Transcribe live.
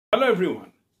Hello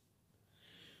everyone.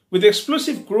 With the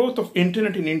explosive growth of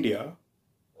internet in India,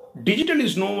 digital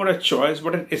is no more a choice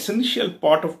but an essential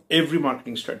part of every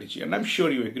marketing strategy, and I'm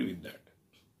sure you agree with that.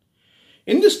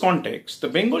 In this context, the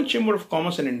Bengal Chamber of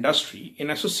Commerce and Industry, in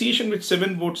association with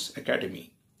Seven Boards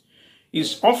Academy,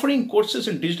 is offering courses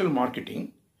in digital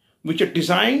marketing which are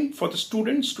designed for the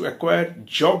students to acquire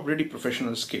job-ready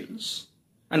professional skills.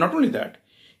 And not only that,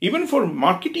 even for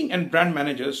marketing and brand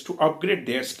managers to upgrade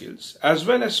their skills, as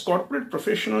well as corporate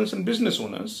professionals and business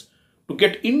owners to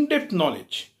get in-depth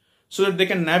knowledge so that they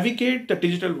can navigate the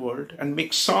digital world and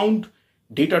make sound,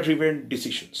 data-driven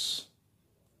decisions.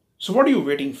 So what are you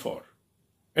waiting for?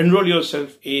 Enroll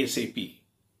yourself ASAP.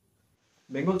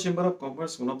 Bengal Chamber of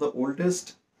Commerce, one of the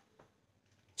oldest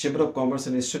Chamber of Commerce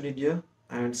in Eastern India,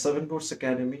 and Seven Boards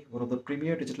Academy, one of the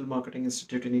premier digital marketing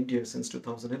institute in India since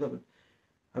 2011,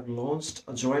 have launched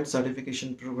a joint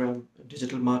certification program in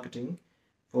digital marketing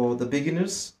for the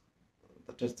beginners,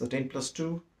 that is the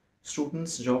 10+2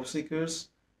 students, job seekers,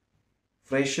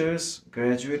 freshers,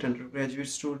 graduate, undergraduate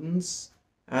students,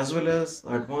 as well as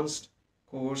advanced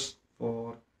course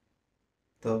for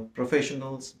the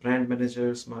professionals, brand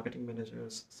managers, marketing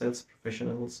managers, sales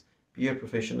professionals, PR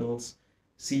professionals,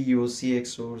 CEOs,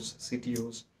 CXOs,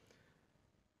 CTOs.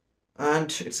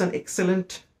 And it's an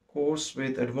excellent course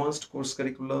with advanced course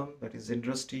curriculum that is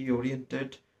industry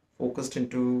oriented, focused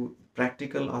into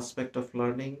practical aspect of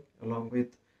learning, along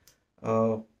with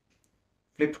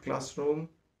flipped classroom,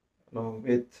 along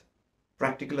with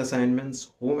practical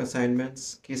assignments, home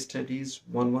assignments, case studies,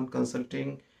 one-on-one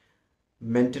consulting,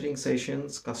 mentoring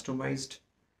sessions, customized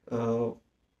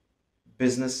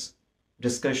business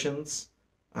discussions,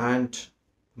 and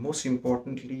most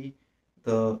importantly,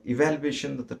 the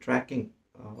evaluation, the tracking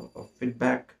of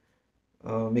feedback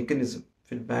mechanism,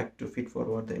 feedback to feed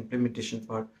forward. The implementation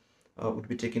part would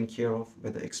be taken care of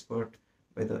by the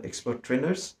expert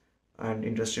trainers and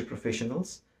industry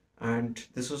professionals. And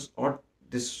this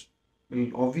will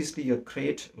obviously a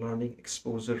great learning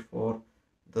exposure for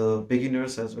the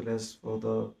beginners as well as for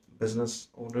the business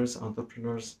owners,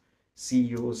 entrepreneurs,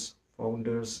 CEOs,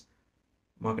 founders,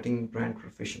 marketing brand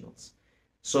professionals.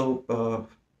 So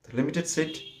the limited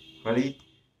seat, hurry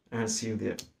and see you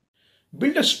there.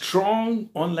 Build a strong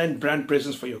online brand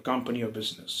presence for your company or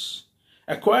business.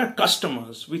 Acquire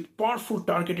customers with powerful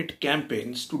targeted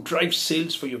campaigns to drive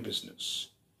sales for your business.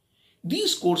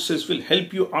 These courses will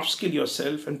help you upskill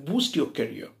yourself and boost your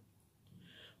career.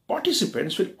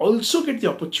 Participants will also get the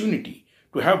opportunity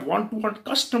to have one-to-one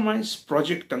customized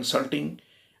project consulting,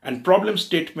 and problem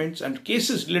statements and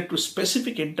cases related to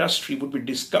specific industry would be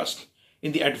discussed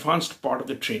in the advanced part of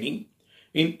the training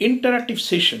in interactive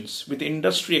sessions with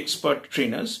industry expert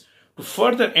trainers to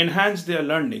further enhance their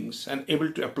learnings and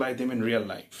able to apply them in real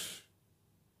life.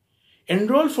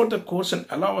 Enroll for the course and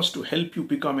allow us to help you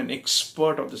become an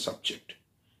expert of the subject.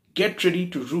 Get ready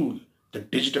to rule the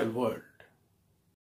digital world.